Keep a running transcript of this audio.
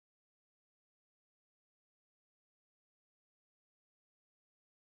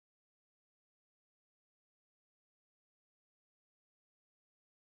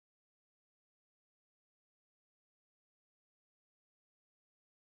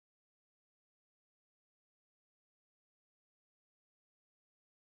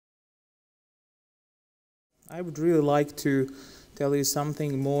I would really like to tell you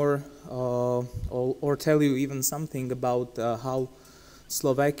something more, or tell you even something about how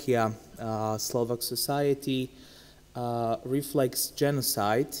Slovakia, Slovak society, reflects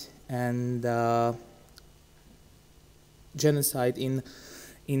genocide and genocide in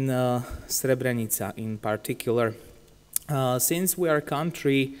Srebrenica in particular. Since we are a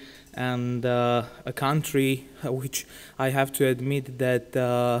country, and a country which I have to admit that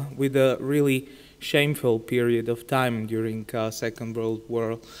with a really shameful period of time during Second World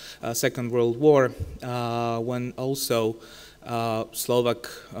War, when also Slovak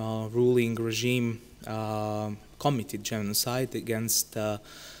ruling regime committed genocide against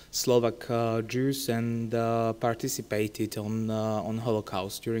Slovak Jews and participated on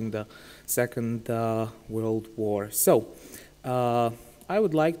Holocaust during the Second World War. So I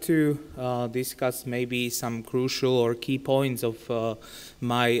would like to discuss maybe some crucial or key points of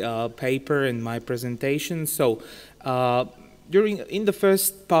my paper and my presentation. So in the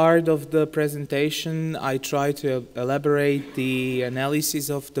first part of the presentation, I try to elaborate the analysis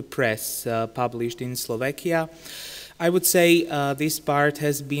of the press published in Slovakia. I would say this part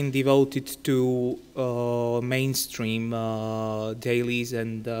has been devoted to mainstream dailies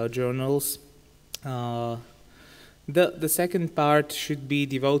and journals. The second part should be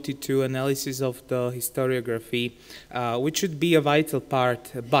devoted to analysis of the historiography, which should be a vital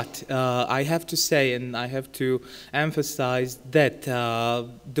part, but I have to say and I have to emphasize that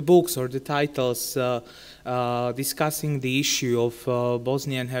the books or the titles discussing the issue of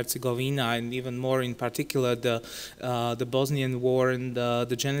Bosnia and Herzegovina, and even more in particular the Bosnian War and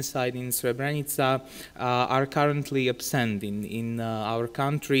the genocide in Srebrenica, are currently absent in our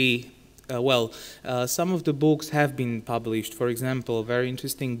country. Some of the books have been published. For example, a very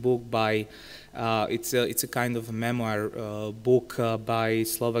interesting book by, it's a kind of a memoir book by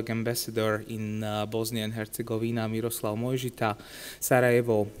Slovak ambassador in Bosnia and Herzegovina, Miroslav Mojžita,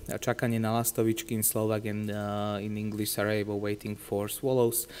 Sarajevo, Čakanie na lastovičky in Slovak, and in English, Sarajevo, Waiting for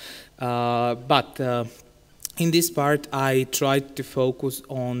Swallows. But in this part, I tried to focus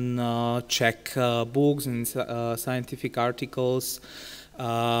on Czech books and scientific articles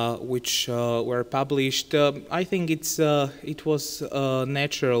which were published. I think it was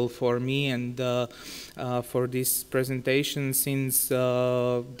natural for me and for this presentation, since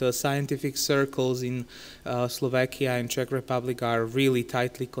the scientific circles in Slovakia and Czech Republic are really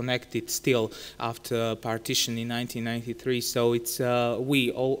tightly connected still after partition in 1993. So it's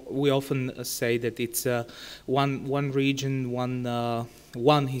we often say that it's one region, one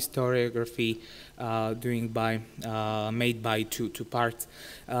historiography made by two parts.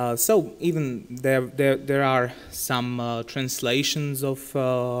 So even there are some translations of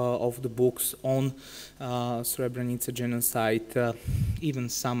the books on Srebrenica genocide. Even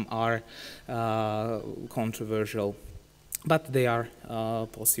some are controversial, but they are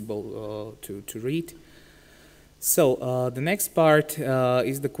possible to read. So the next part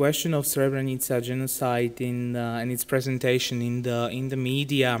is the question of Srebrenica genocide and its presentation in the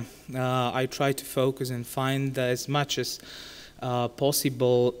media. I try to focus and find as much as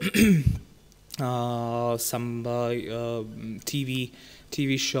possible some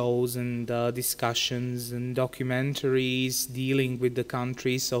TV shows and discussions and documentaries dealing with the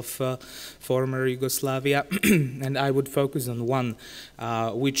countries of former Yugoslavia, and I would focus on one,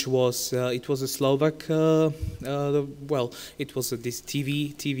 which was it was a Slovak it was this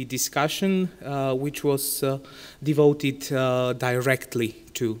TV discussion which was devoted directly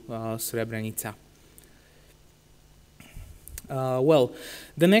to Srebrenica.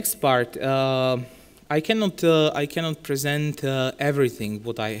 The next part, I cannot present everything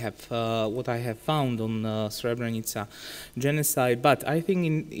what I have found on Srebrenica genocide, but I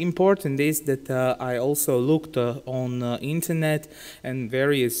think important is that I also looked on internet and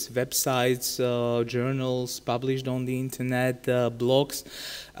various websites, journals published on the internet, blogs,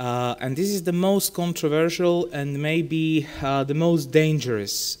 and this is the most controversial and maybe the most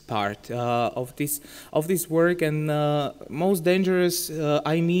dangerous part of this work. And most dangerous,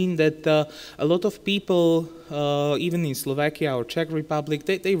 I mean that a lot of people, even in Slovakia or Czech Republic,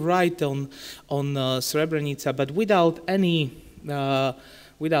 they write on Srebrenica, but without any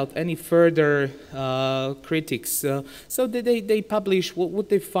further critics. So they publish what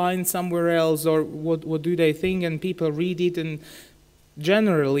they find somewhere else, or what do they think, and people read it, and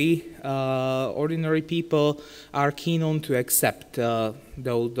generally ordinary people are keen on to accept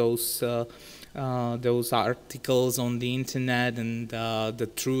those articles on the internet, and the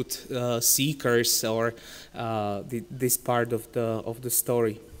truth seekers, or this part of the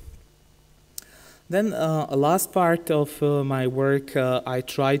story. Then a last part of my work, I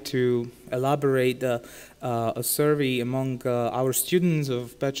try to elaborate a survey among our students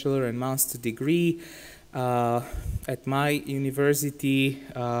of bachelor and master degree. At my university,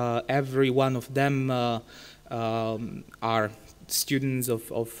 every one of them are students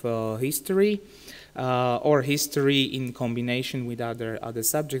of history, or history in combination with other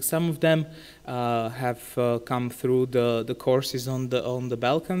subjects. Some of them have come through the courses on the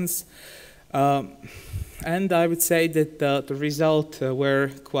Balkans. And I would say that the results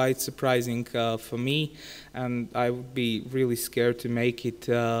were quite surprising for me, and I would be really scared to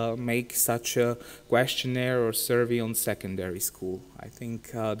make such a questionnaire or survey on secondary school. I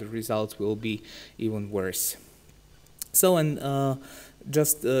think the results will be even worse. So, and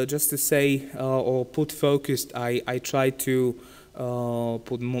just to say or put focused, I try to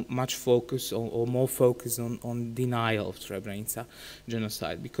put much focus or more focus on denial of Srebrenica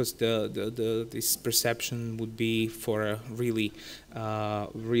genocide, because this perception would be for a really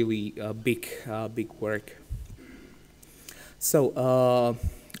big work. So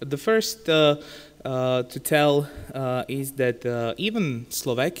the first to tell is that even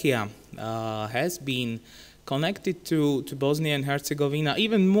Slovakia has been connected to Bosnia and Herzegovina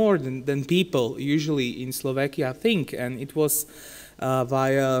even more than people usually in Slovakia think, and it was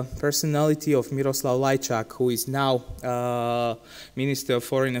via personality of Miroslav Lajčák, who is now Minister of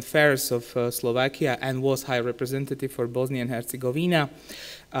Foreign Affairs of Slovakia and was High Representative for Bosnia and Herzegovina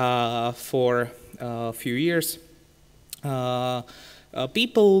for a few years.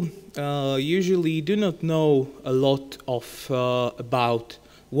 People usually do not know a lot about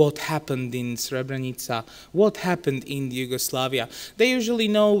what happened in Srebrenica, what happened in Yugoslavia. They usually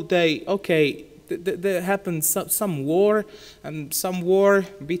know there happened some war, and some war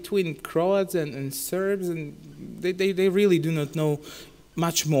between Croats and Serbs, and they really do not know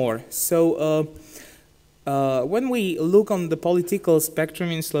much more. So when we look on the political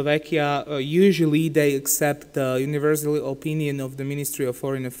spectrum in Slovakia, usually they accept the universal opinion of the Ministry of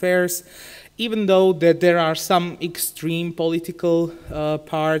Foreign Affairs, even though that there are some extreme political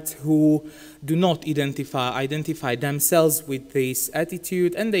parts who do not identify themselves with this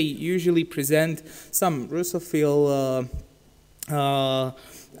attitude, and they usually present some Russophile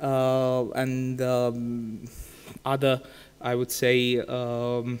and other, I would say,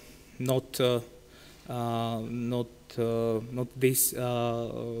 not this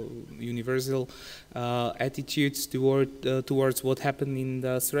universal attitudes towards what happened in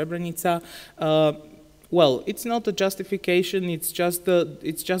the Srebrenica. Well, it's not a justification. It's just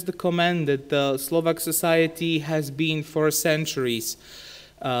the comment that the Slovak society has been for centuries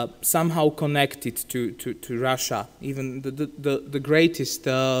somehow connected to Russia. Even the greatest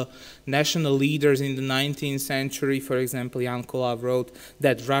national leaders in the 19th century, for example, Jan Koláv wrote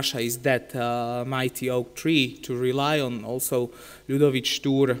that Russia is that mighty oak tree to rely on. Also, Ľudovít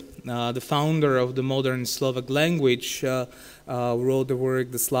Štúr, the founder of the modern Slovak language, wrote the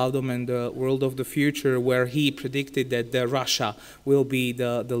work The Slavdom and the World of the Future, where he predicted that Russia will be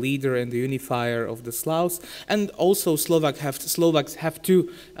the leader and the unifier of the Slavs. And also Slovaks have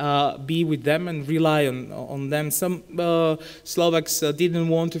to be with them and rely on them. Some Slovaks didn't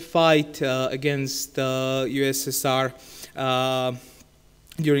want to fight against the USSR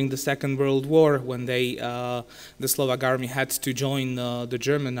during the Second World War, when the Slovak army had to join the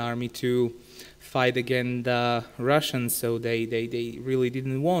German army to fight against the Russians, so they really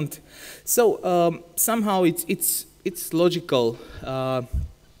didn't want. So somehow it's logical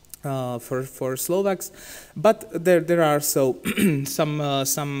for Slovaks, but there are some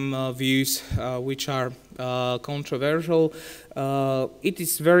views which are controversial. It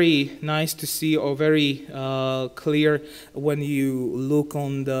is very nice to see, or very clear, when you look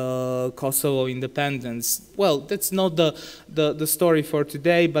on the Kosovo independence. Well, that's not the story for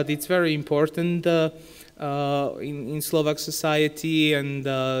today, but it's very important in Slovak society, and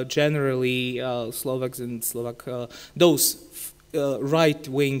generally Slovaks and those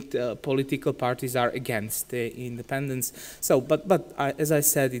right-winged political parties are against independence. So, but as I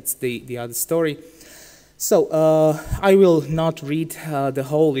said, it's the other story. So I will not read the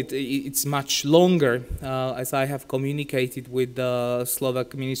whole. It's much longer, as I have communicated with the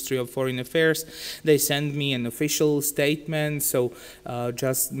Slovak Ministry of Foreign Affairs. They sent me an official statement. So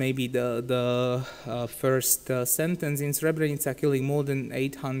just maybe the first sentence: in Srebrenica, killing more than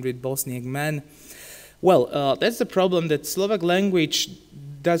 800 Bosniak men. Well, that's the problem, that Slovak language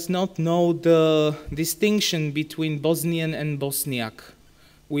does not know the distinction between Bosnian and Bosniak.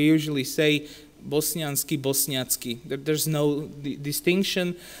 We usually say Bosnianski, Bosniacky. There's no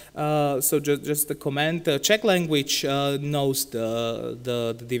distinction. So just a comment. Czech language knows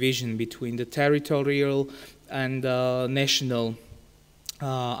the division between the territorial and national,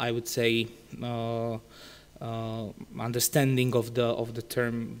 I would say, understanding of the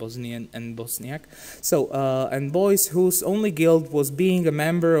term Bosnian and Bosniak. So, and boys whose only guilt was being a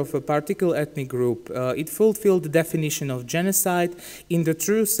member of a particular ethnic group. It fulfilled the definition of genocide in the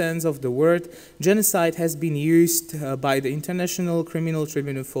true sense of the word. Genocide has been used by the International Criminal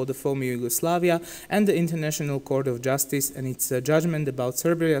Tribunal for the former Yugoslavia and the International Court of Justice and its judgment about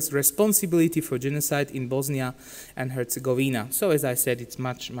Serbia's responsibility for genocide in Bosnia and Herzegovina. So, as I said, it's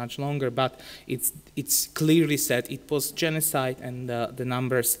much longer, but it's clearly said it was genocide, and the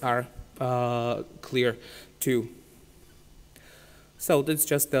numbers are clear too. So that's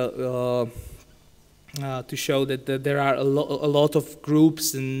just to show that there are a lot of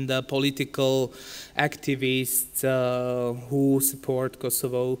groups and political activists who support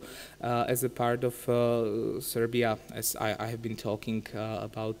Kosovo as a part of Serbia, as I have been talking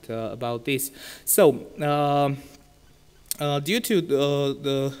about this. So. Due to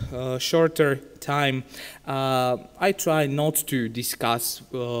the shorter time, I try not to discuss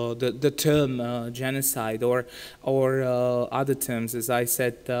the term genocide or other terms. As I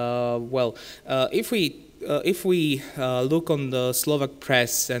said, if we look on the Slovak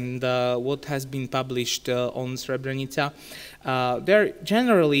press and what has been published on Srebrenica, there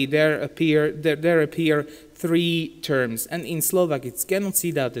appear three terms, and in Slovak it's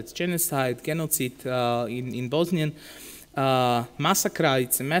genocida, that's genocide, genocide in Bosnian. Massacre,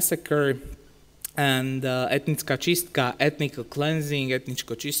 it's a massacre, and etnická čistka, ethnical cleansing,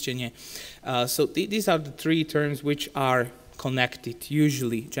 etničko čišćenje. So these are the three terms which are connected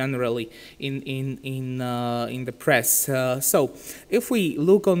usually, generally in the press. So if we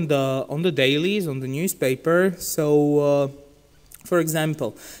look on the dailies, on the newspaper, so for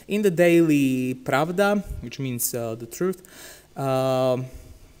example, in the daily Pravda, which means the truth,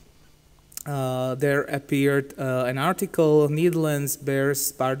 there appeared an article, Netherlands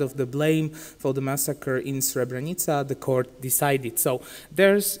bears part of the blame for the massacre in Srebrenica, the court decided. So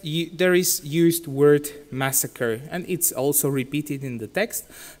there is used word massacre, and it's also repeated in the text.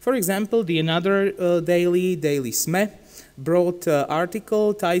 For example, the another daily SME, brought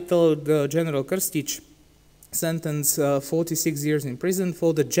article titled General Krstić sentence 46 years in prison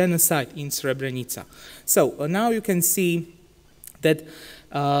for the genocide in Srebrenica. So now you can see that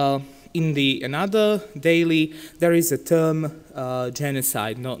in the another daily, there is a term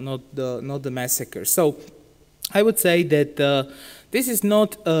genocide, not the massacre. So I would say that this is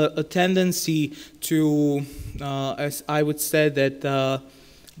not a tendency to, as I would say that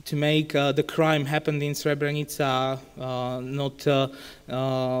to make the crime happen in Srebrenica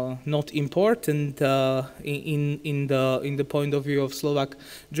not important in the point of view of Slovak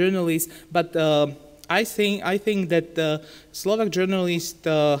journalists, but I think that Slovak journalists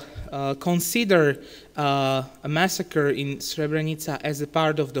consider a massacre in Srebrenica as a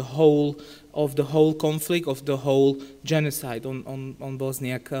part of the whole conflict, of the whole genocide on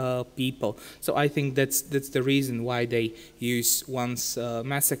Bosniak people. So I think that's the reason why they use once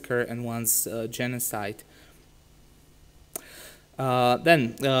massacre and once genocide.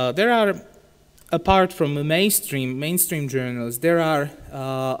 Then there are, apart from the mainstream journals, there are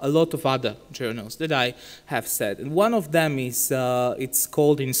a lot of other journals that I have said. And one of them is, it's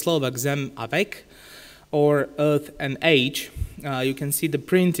called in Slovak Zem a vek, or Earth and Age. You can see the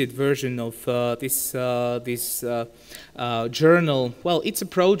printed version of this journal. Well, it's a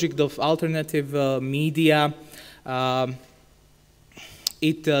project of alternative media.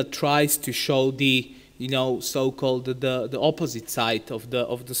 It tries to show the, so-called the opposite side of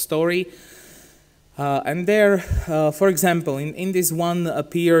the story. And there, for example, in this one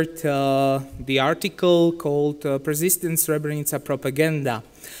appeared the article called Persistent Srebrenica Propaganda,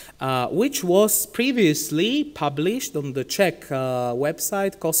 which was previously published on the Czech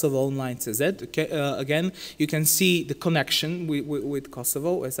website, Kosovo Online CZ. Again, you can see the connection with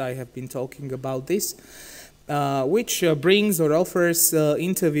Kosovo, as I have been talking about this, which brings or offers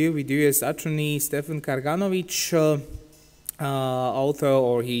interview with U.S. Attorney Stefan Karganovic, author,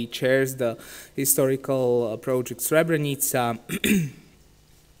 or he chairs the historical project Srebrenica.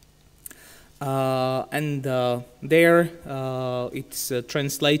 And there it's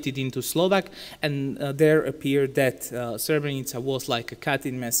translated into Slovak, and there appeared that Srebrenica was like a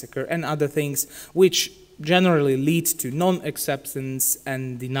Katyn massacre and other things which generally lead to non-acceptance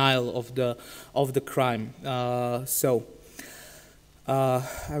and denial of the crime.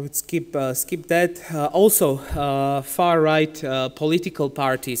 I would skip that. Also, far-right political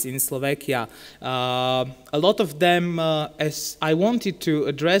parties in Slovakia. A lot of them, as I wanted to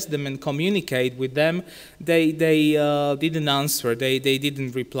address them and communicate with them, they didn't answer. They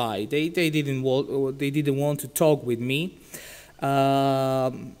didn't reply. They didn't want to talk with me.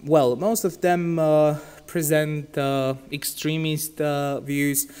 Well, most of them present extremist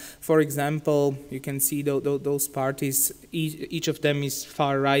views. For example, you can see those parties. Each of them is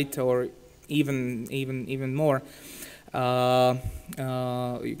far right, or even more.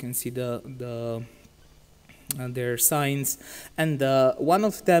 You can see their signs, and one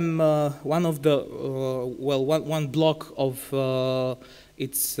of them, one block of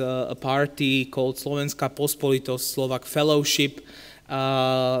it's a party called Slovenská pospolitosť, Slovak Fellowship,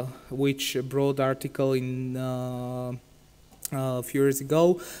 which brought article in a few years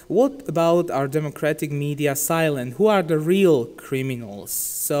ago. What about our democratic media silent? Who are the real criminals?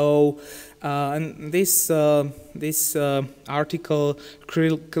 So, and this article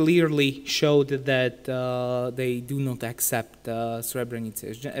clearly showed that they do not accept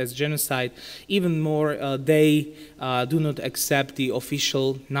Srebrenica as genocide. Even more, they do not accept the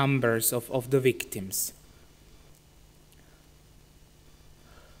official numbers of the victims.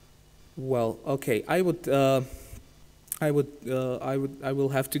 Well, okay, I will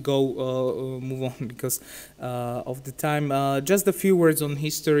have to go move on because of the time. Just a few words on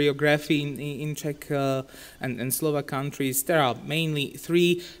historiography in Czech and Slovak countries. There are mainly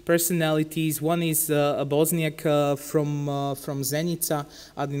three personalities. One is a Bosniak from Zenica,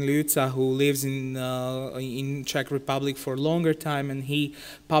 Adin Ljuca, who lives in Czech Republic for a longer time, and he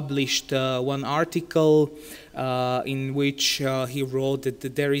published one article in which he wrote that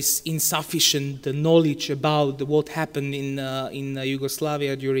there is insufficient knowledge about what happened in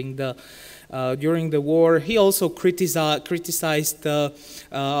Yugoslavia during the war. He also criticized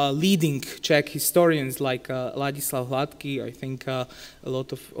leading Czech historians like Ladislav Hladký. I think a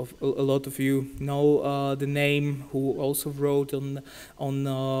lot of you know the name, who also wrote on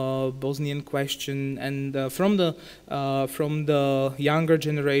Bosnian question. And from the younger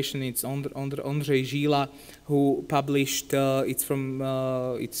generation, it's Ondřej Žila, who published. It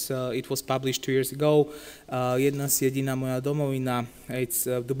was published 2 years ago. Jedna jediná moja domovina. It's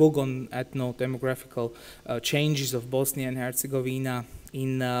the book on ethno-demographical changes of Bosnia and Herzegovina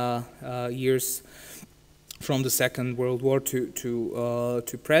in years from the Second World War to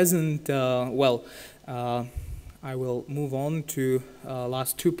present. I will move on to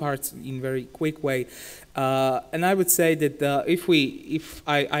last two parts in very quick way, and I would say that if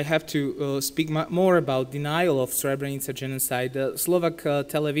I have to speak more about denial of Srebrenica genocide, Slovak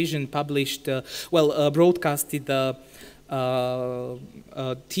television published, broadcasted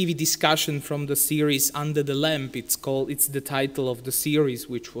TV discussion from the series Under the Lamp. It's the title of the series,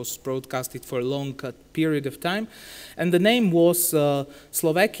 which was broadcasted for a long period of time, and the name was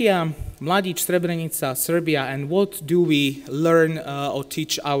Slovakia, Mladić, Srebrenica, Serbia, and what do we learn or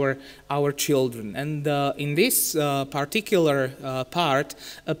teach our children? And in this particular part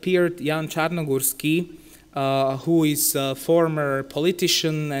appeared Jan Čarnogórsky, who is a former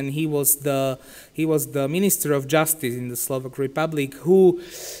politician, and he was the Minister of Justice in the Slovak Republic, who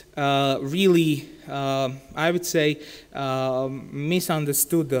really, I would say,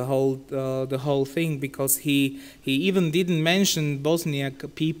 misunderstood the whole thing, because he even didn't mention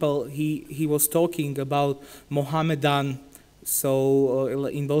Bosniak people. He was talking about Mohammedan. So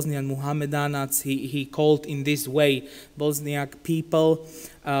in Bosnian, Muhammedanac, he called in this way Bosniak people.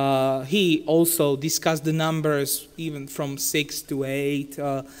 He also discussed the numbers even from 6 to 8,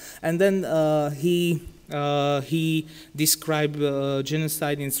 and then he described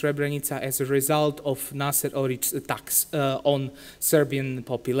genocide in Srebrenica as a result of Nasser Orić's attacks on Serbian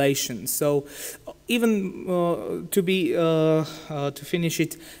population. So even to finish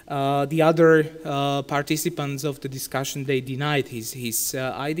it, the other participants of the discussion, they denied his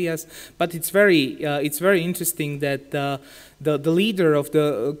ideas. But it's very interesting that the leader of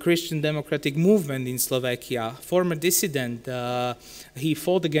the Christian democratic movement in Slovakia, former dissident, he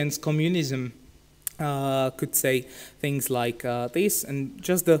fought against communism, could say things like this. And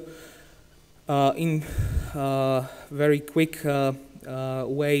just in very quick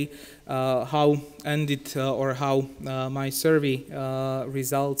way, how ended or how my survey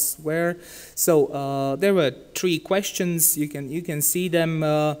results were. So there were 3 questions. You can see them,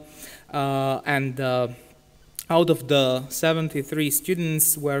 and out of the 73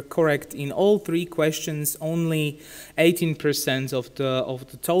 students were correct in all 3 questions. Only 18% of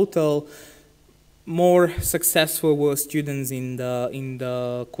the total. more successful were students in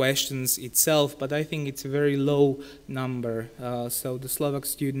the questions itself, but I think it's a very low number. So the Slovak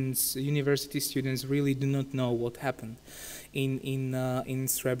students, university students, really do not know what happened in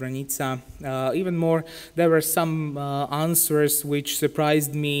Srebrenica. Even more, there were some answers which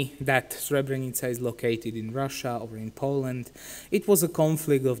surprised me, that Srebrenica is located in Russia or in Poland. It was a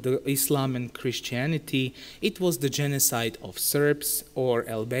conflict of the Islam and Christianity. It was the genocide of Serbs or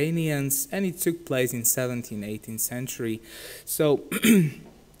Albanians, and it took place in 17th, 18th century. So,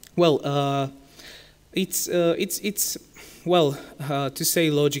 well, it's well, to say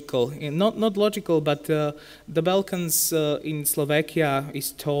logical, not logical, but the Balkans in Slovakia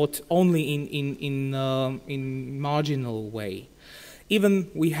is taught only in marginal way. Even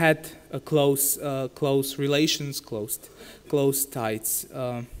we had a close relations, close ties.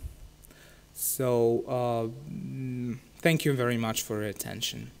 So thank you very much for your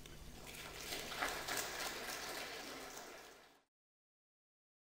attention.